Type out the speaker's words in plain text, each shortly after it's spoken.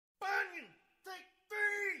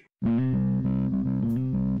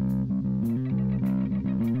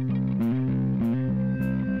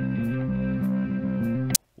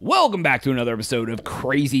Welcome back to another episode of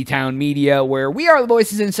Crazy Town Media, where we are the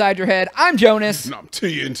voices inside your head. I'm Jonas. And I'm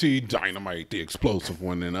TNT Dinomight, the explosive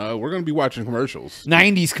one, and we're going to be watching commercials.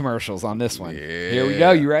 90s commercials on this one. Yeah. Here we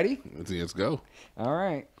go. You ready? Let's go. All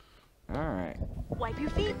right. All right. Wipe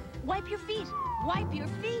your feet. Wipe your feet. Wipe your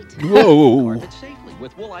feet. Whoa.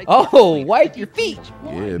 Oh, wipe your feet.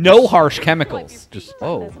 Yeah. No harsh chemicals. Just,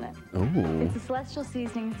 Oh. oh. It's a Celestial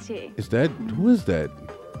Seasonings tea. Is that, who is that?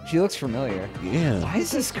 She looks familiar. Yeah. Why is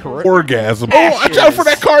this correct? Orgasm. Oh, watch out for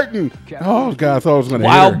that carton. Oh, God, I thought I was going to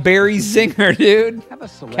Wild berry zinger, dude. Have a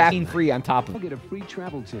select Caffeine free on top of it. Get a free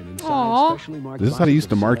travel tin inside Aw. specially marked This is how they boxes used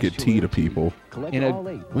to of market Celestial tea to Seasonings. people. Collect In a- all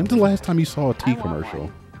 8. When's the last time you saw a tea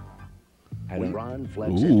commercial? I don't Ron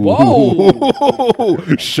Flex Ooh.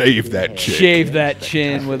 Whoa. Shave that chick. Shave that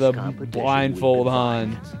chin with a blindfold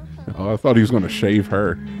on. Oh, I thought he was going to shave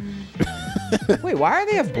her. Wait, why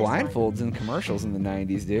do they have blindfolds in commercials in the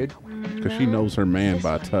 90s, dude? Because she knows her man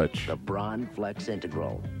by touch. The Braun Flex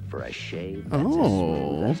Integral for a shave that's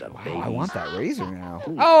Oh. as smooth as a Oh, I baby's want that razor now.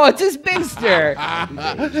 Oh, it's his bigster.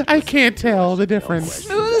 I can't tell the difference.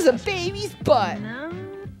 Smooth as a baby's butt.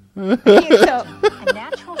 A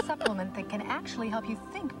natural supplement that can actually help you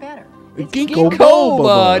think better. Ginkgo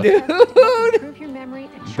Biloba, biloba. dude. Improve your memory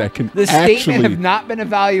and That can The statement have actually. not been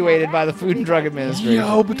evaluated by the Food and Drug Administration.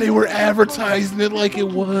 Yo, but they were advertising it like it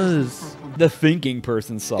was. The thinking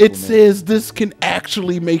person supplement. It says this can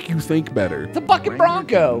actually make you think better. It's a bucket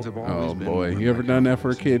Bronco. Oh boy, you ever done that for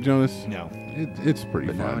a kid, Jonas? No. It's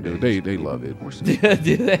pretty fun, dude. They love it.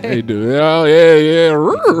 Do they? They do. Oh yeah.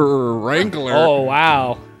 Wrangler. Oh,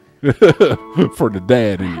 wow. For the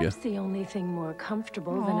dad in you. Perhaps the only thing more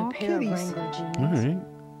comfortable than Aw, a pair kitties. of Wrangler jeans All right.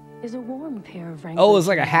 is a warm pair of Wrangler Oh, it's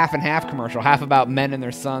like a jeans. half and half commercial. Half about men and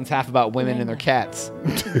their sons, half about women and their cats.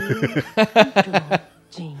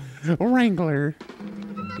 jeans. Wrangler.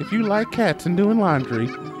 If you like cats and doing laundry.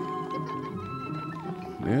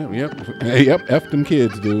 Yep. F them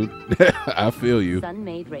kids, dude. I feel you.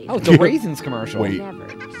 Sun-made razor. Oh, it's a raisins commercial. Wait. Never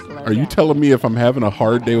slow Are you down. telling me if I'm having a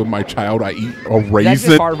hard day with my child, I eat a That's just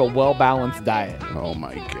raisin? part of a well-balanced diet. Oh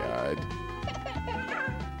my god.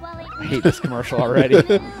 I hate this commercial already.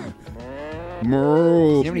 You Bro.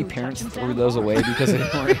 know how many parents threw those away because they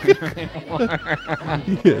weren't anymore?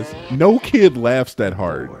 Yes. No kid laughs that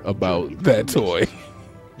hard about that toy.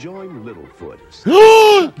 Join Littlefoot.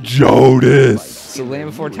 Jonas. So Land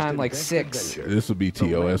Before Time, like 6. This would be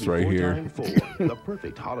TOS right here. The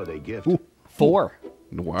perfect holiday gift. 4.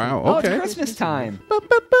 Wow. Oh, Okay. it's Christmas time.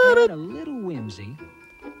 Add a little whimsy.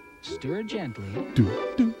 Stir gently.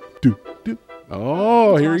 Do.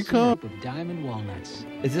 Oh, here he Toss a comes. scoop of diamond walnuts.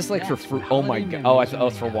 Is this like for That's fruit? what Oh my holiday god. Oh, memories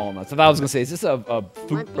it's for are made of. walnuts. I thought I was going to say, is this a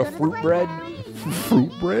fruit bread?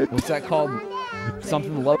 Fruit bread? What's that called?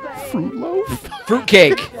 Something low? Fruit loaf? Fruit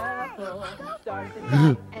cake.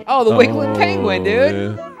 Oh, the Wiggling Penguin,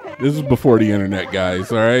 dude. Yeah. This is before the internet,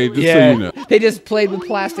 guys, all right? Just Yeah, so you know. they just played with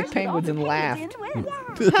plastic penguins and laughed.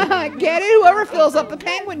 Get it? Whoever fills up the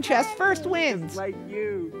penguin chest first wins.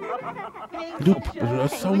 Dude,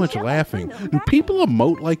 there's so much laughing. Do people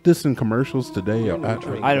emote like this in commercials today? I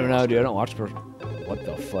don't know, dude. I don't watch commercials. What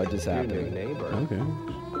the fudge is Your new happening? neighbor.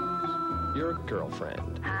 Okay. Your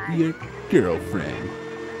girlfriend. Your girlfriend.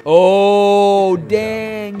 Oh,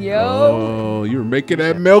 dang, yo. Oh, you were making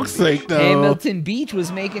that milkshake, though. Hamilton Beach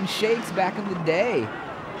was making shakes back in the day.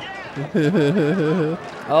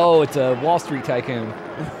 Oh, it's a Wall Street tycoon.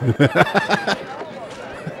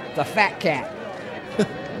 It's a fat cat.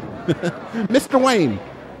 Mr. Wayne,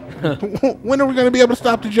 when are we going to be able to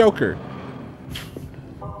stop the Joker?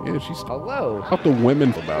 Yeah, she's Hello. about the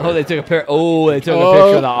women about Oh, it. they took a pair. Oh, they took a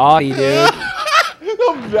picture of the Audi, dude.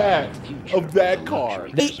 of that car.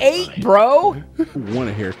 They ate, bro. Want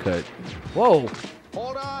a haircut? Whoa.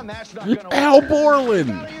 Hold on, that's not gonna Al work. Borland.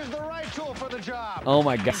 Gotta use the right tool for the job. Oh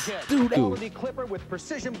my god. Dude, quality clipper with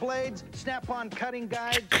precision blades, snap-on cutting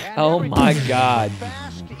guides. And Oh everything. my god.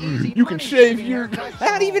 Fast, easy, You can money shave saving your- haircuts.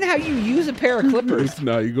 Not even how you use a pair of clippers.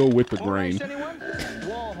 No, you go with the Home grain. base, anyone?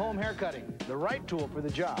 Wall home hair cutting, the right tool for the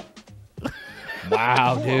job.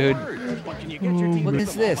 Wow, dude. Look at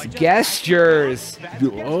this. Gestures.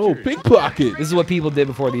 Oh, pickpocket. This is what people did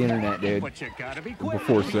before the internet, dude.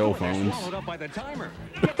 Before cell phones.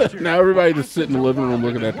 Now everybody just sit in the living room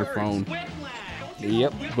looking at their phone.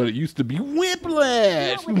 Yep. But it used to be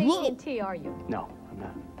whiplash. What with AT&T are you? No, I'm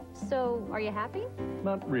not. So, are you happy?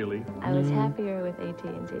 Not really. I was happier with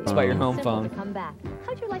AT&T. It's about your home Simple phone. to come back.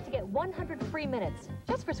 How'd you like to get 100 free minutes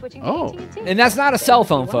just for switching to Oh. AT&T? And that's not a cell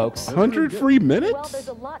phone, folks. 100 free Well, minutes? there's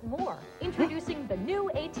a lot more. Introducing the new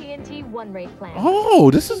AT&T One Rate plan. Oh,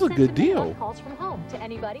 this is a Send good to make deal. phone calls from home to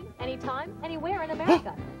anybody, anytime, anywhere in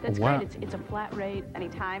America. That's Wow. great. It's a flat rate,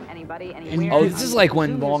 anytime, anybody, And anywhere. you Oh, get- this is like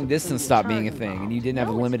when long distance stopped being a thing and you didn't have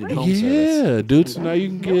a limited home service. Yeah, dude. So now you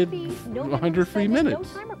can No get fees, no 100 free minimum minutes.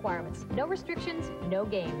 spending, no time requirements, no restrictions, no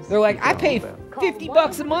games. They're like, I pay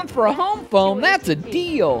 $50 a month for a home phone. That's a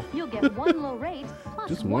deal. You'll get one low rate plus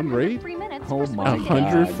Just one 100 rate? free minutes Oh for my switching to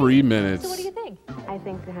 100 AT&T. free So what minutes. do you think? I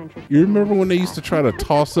think the 100. You remember when they used to try to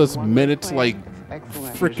toss us minutes like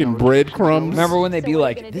freaking breadcrumbs? Remember when they'd be So what are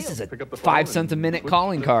you like, gonna this do? is a 5 cents a minute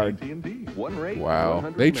calling card.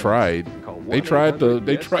 Wow, they tried. They tried the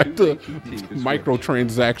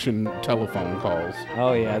microtransaction telephone calls.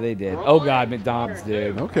 Oh, yeah, they did. Oh, God, McDonald's,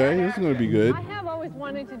 dude. Okay, this is gonna be good. I have always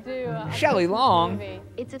wanted to do Shelley Long.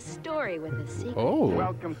 It's a story with a secret.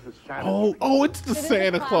 Oh, oh, it's the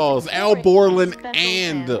Santa Claus, Al Borland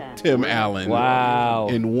and Tim Allen. Wow.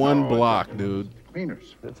 In one block, dude.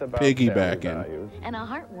 Piggybacking. And a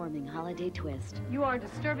heartwarming holiday twist. You are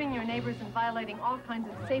disturbing your neighbors and violating all kinds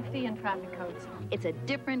of safety and traffic codes. It's a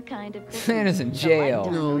different kind of Santa's in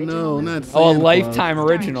jail. No, not Santa Oh, a Claus. Lifetime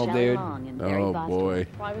original, dude. Oh boy.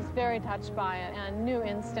 Well, I was very touched by it and knew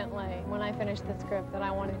instantly when I finished the script that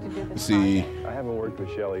I wanted to do this See, I haven't worked with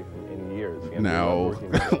Shelley in years. now,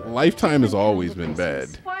 Lifetime has always been bad.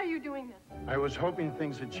 Why are you doing this? I was hoping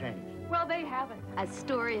things had changed. Well, they haven't. A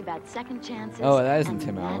story about second chances. Oh, that isn't and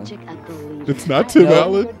Tim the Allen. magic of believing. It's not Tim Nope.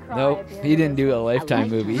 Allen? Nope, he didn't do a Lifetime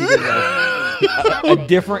movie. He did like a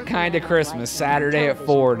different kind of Christmas, Saturday at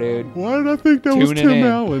 4, dude. Why did I think that was Tuning Tim in.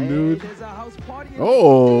 Allen, dude?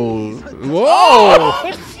 Oh,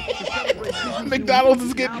 whoa! McDonald's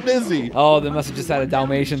is getting busy. Oh, they must have just had a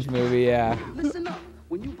Dalmatians movie, yeah.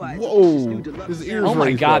 Whoa, his ears Oh my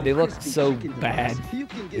raised God, up. they look so bad.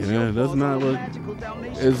 Yeah, it does not look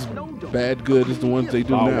as bad good as the ones they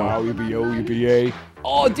do now. UBA.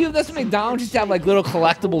 Oh, dude, that's what McDonald's used to have, like little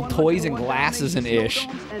collectible toys and glasses and ish.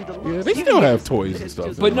 Yeah, they still have toys and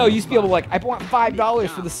stuff. But no, you used to be able to like, I want $5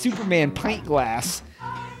 for the Superman pint glass.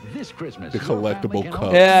 This Christmas, The collectible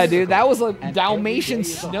cup. Yeah, dude, that was like Dalmatian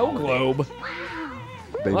snow globe.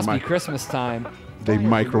 They Must be mic- Christmas time. They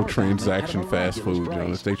microtransaction fast food,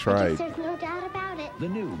 Jonas. They tried. There's no doubt about it. the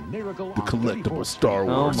new Miracle The on collectible Star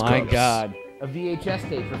Oh Wars my cups. God. A VHS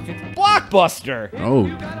tape for 50 Blockbuster. Oh,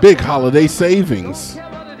 big holiday savings.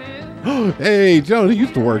 Hey, Jonas, you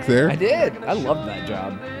used to work there. I did. I loved that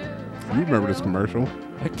job. You remember this commercial?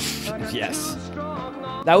 Yes.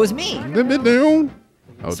 That was me.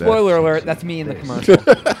 Oh, Spoiler alert, that's me in the commercial.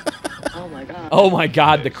 Oh my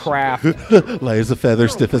God, the craft. Light as a feather,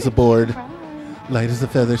 stiff as a board. Light as a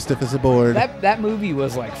feather, stiff as a board. That movie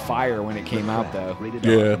was like fire when it came out, though.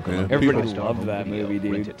 Yeah, Everybody People- loved that movie,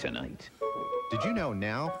 dude. tonight. Did you know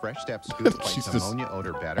now Fresh Step Scoop She's likes just ammonia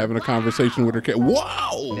odor better? having a conversation with her cat.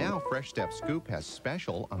 Wow! Now Fresh Step Scoop has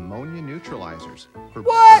special ammonia neutralizers for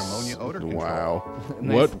What? better ammonia odor control. Wow.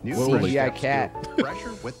 Nice What New will Fresh they, CGI Step cat. Scoop,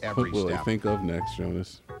 fresher with every what will they step. think of next,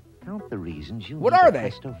 Jonas? Count the reasons you What need are a they?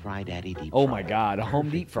 Presto Fry Daddy deep Oh my fryer. God, a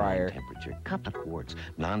home deep Perfect fryer. Temperature, cut the quartz,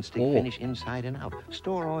 non-stick Oh. finish inside and out,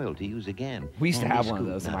 store oil to use again. We used to Handy have one of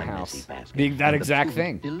scoop, those in not my a house. messy basket. Being that And the exact food,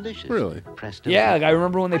 thing. Delicious. Really? Presto Yeah, like I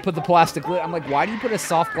remember when they put the plastic lid. I'm like, why do you put a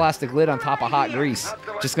soft plastic lid on top of hot grease?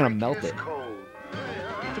 Just gonna melt it.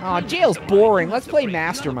 Aw, jail's boring. Let's play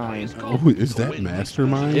Mastermind. Oh, is that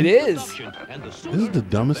Mastermind? It is. This is the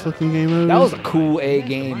dumbest looking game ever. That was a cool A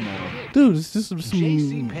game, though. Dude, it's just some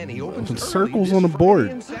circles on the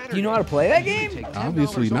board. Do you know how to play that game?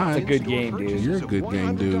 Obviously not. It's a good game, dude. You're a good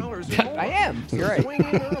game, dude. I am. You're right.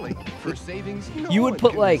 You would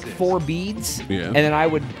put like 4 beads, Yeah. and then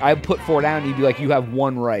I'd put 4 down, and you'd be like, you have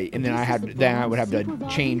 1 right, and then I would have to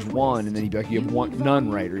change 1, and then you'd be like, you have none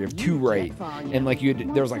right, or you have 2 right, and like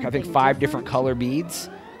there was like I think 5 different color beads,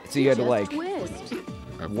 so you had to like,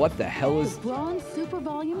 what the hell is?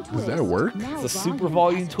 Does that work? It's a super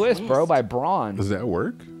volume twist, bro, by Braun. Does that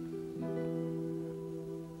work?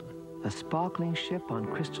 A sparkling ship on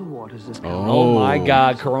crystal waters is coming. Oh my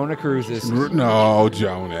God, Corona Cruises. No,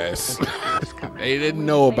 Jonas. They didn't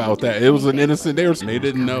know about that. It was an innocent. They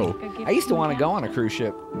didn't know. I used to want to go on a cruise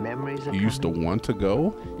ship. You used to want to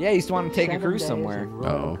go? Yeah, I used to want to take a cruise somewhere.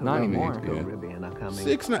 Oh, Not anymore.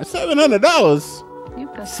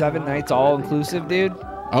 $700. 7 nights all inclusive, dude.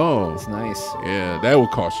 Oh, It's nice. yeah, that would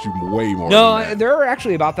cost you way more. No, than that. they're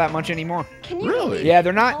actually about that much anymore. Really? Yeah,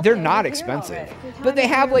 they're not expensive. But they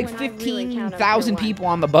have like 15,000 people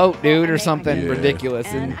on the boat, dude, or something ridiculous.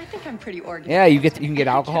 And I think I'm pretty organized. yeah, you can get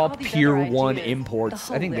alcohol, Pier 1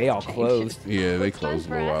 Imports. I think they all closed. Yeah, they closed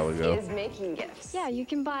a little while ago. making gifts. Yeah, you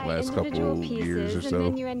can buy Last individual couple years pieces, or and so.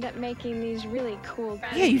 then you end up making these really cool.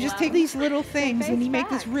 Yeah, you just take these little things and you make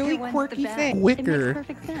this really quirky thing. Wicker.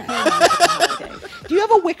 Do you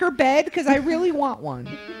have a wicker bed? Because I really want one.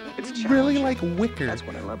 It's really like wicker. That's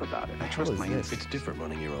what I love about it. I trust my It's different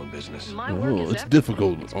running your own business. Oh, it's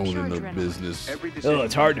difficult owning a business. Oh,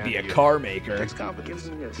 it's hard to be a car maker.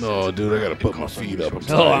 Oh, dude, I gotta put my feet up.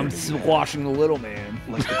 I'm squashing the little man.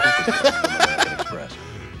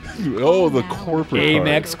 Oh, the corporate.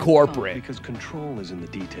 Amex Corporate. Because control is in the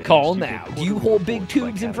details. Call now. Do you hold big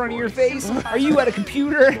tubes in front of your face? Are you at a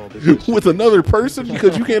computer? With another person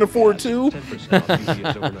because you can't afford two? Do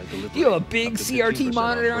you have a big CRT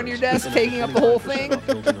monitor on your desk taking up the whole thing?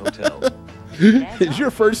 Is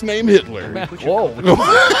your first name Hitler? Whoa.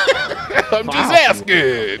 I'm just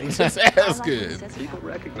asking. Just asking.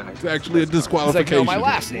 It's actually a It's like, disqualification. no, my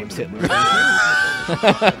last name's Hitler.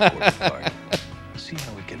 See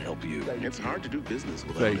how we can help you. It's hard to do business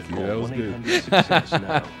without Thank it. you. That was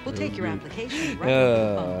good. We'll take your application right on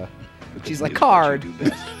the phone. She's like, card.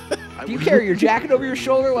 Do you carry your jacket over your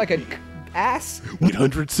shoulder like an ass?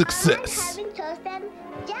 100 success. toast and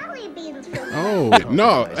jelly beans for Oh,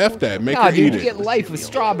 no. F that. Make Nah, her dude, eat you get it. life with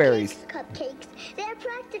strawberries. cupcakes. They're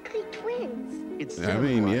practically twins. I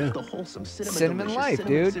mean, yeah. Cinnamon life,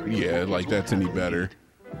 dude. Yeah, like that's any better.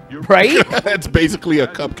 Right? That's basically a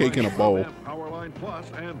cupcake in a bowl.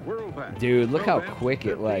 Dude, look how quick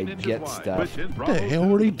it, like, gets stuff. What the hell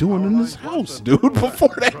were they doing in this house, dude,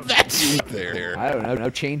 before that vacuum there? I don't know,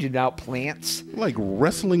 changing out plants. Like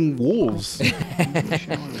wrestling wolves.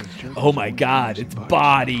 Oh my god, it's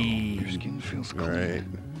body. All right.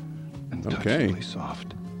 Okay.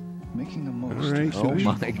 Soft. Making the most. All right. Oh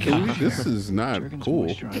my god. This is not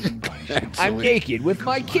cool. I'm naked with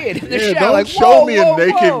my kid in the Yeah, shower. don't Like, show whoa, me whoa, a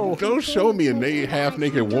naked. whoa. Don't show me a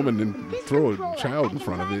half-naked woman and throw a child in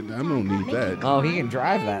front of it. I don't need that. Oh, he can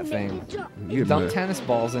drive that thing. You Give dump him a- tennis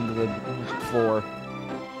balls into the floor.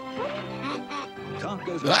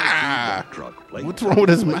 Ah! What's wrong with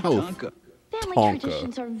his mouth? Family Tonka.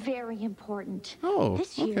 traditions are very important. Oh,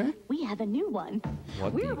 This year, okay. we have a new one.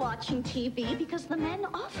 What We're the- watching TV because the men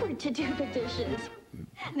offered to do the dishes.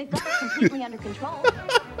 They've got it completely under control.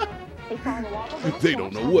 They follow all the rules. They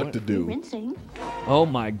don't know what to do. Rinsing. Oh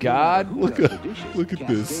my god. Look at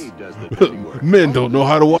this. Men don't know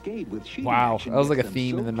how to walk. Wow, that was like a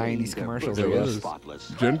theme in the 90s commercials, I It guess. was.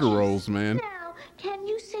 Gender roles, man. Now, can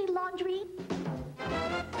you say laundry?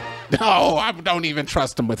 No, I don't even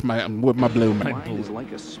trust him with my blue man. Mind is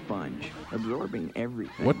like a sponge, absorbing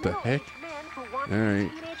everything. What the heck? All right.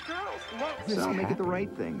 So make it the right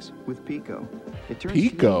things with Pico. It turns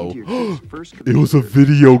Pico? TV into your kid's first It was a computer.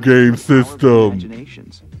 video game Powerful system.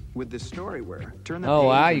 imaginations. With the Storyware, turn the Oh, page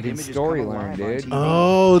wow, and you can images story come learn, alive on dude. TV.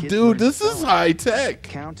 Oh, Kids dude, learn this is spelling, high tech.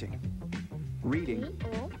 counting, reading.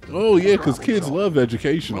 Oh, yeah, because kids love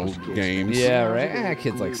educational games. Yeah, right?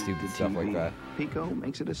 Kids like stupid stuff like that. Pico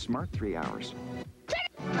makes it a smart 3 hours.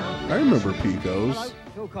 I remember Picos.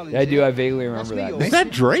 Yeah, I do. I vaguely remember that. Is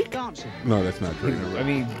that Drake? No, that's not Drake. I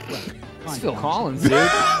mean, it's Phil Collins, dude.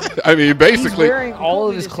 I mean, He's basically, wearing all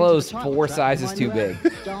of his clothes 4 sizes too big.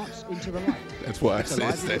 that's why I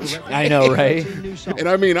said that. I know, right? And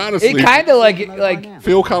I mean, honestly, It kind of like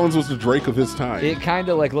Phil Collins was the Drake of his time. it kind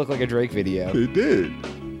of like looked like a Drake video. It did.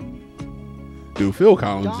 Dude, Phil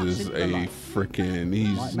Collins is a freaking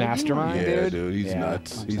he's Mastermind, Yeah, dude. dude, he's Yeah.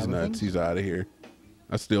 nuts. He's nuts. He's out of here.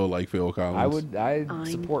 I still like Phil Collins. I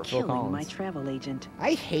support Phil My Collins. travel agent.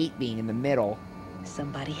 I hate being in the middle.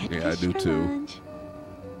 Somebody had Yeah, I fish do for too. lunch.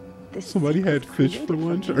 This Somebody had fish for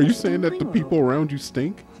lunch. Are you saying that the people around you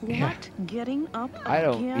stink? What? Getting up I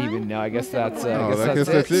don't again? even know. I guess that's Oh, I I guess guess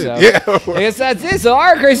that's it. that's So, it. Yeah. I guess that's it. So,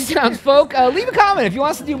 our Crazy Towns folk, leave a comment if you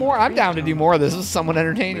want us to do more. I'm down to do more. This was somewhat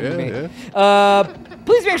entertaining to me.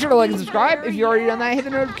 Please make sure to like and subscribe. If you already done that, hit the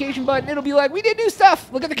notification button. It'll be like, we did new stuff.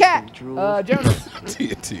 Look at the cat. Jonas.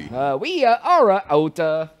 TNT. We are out.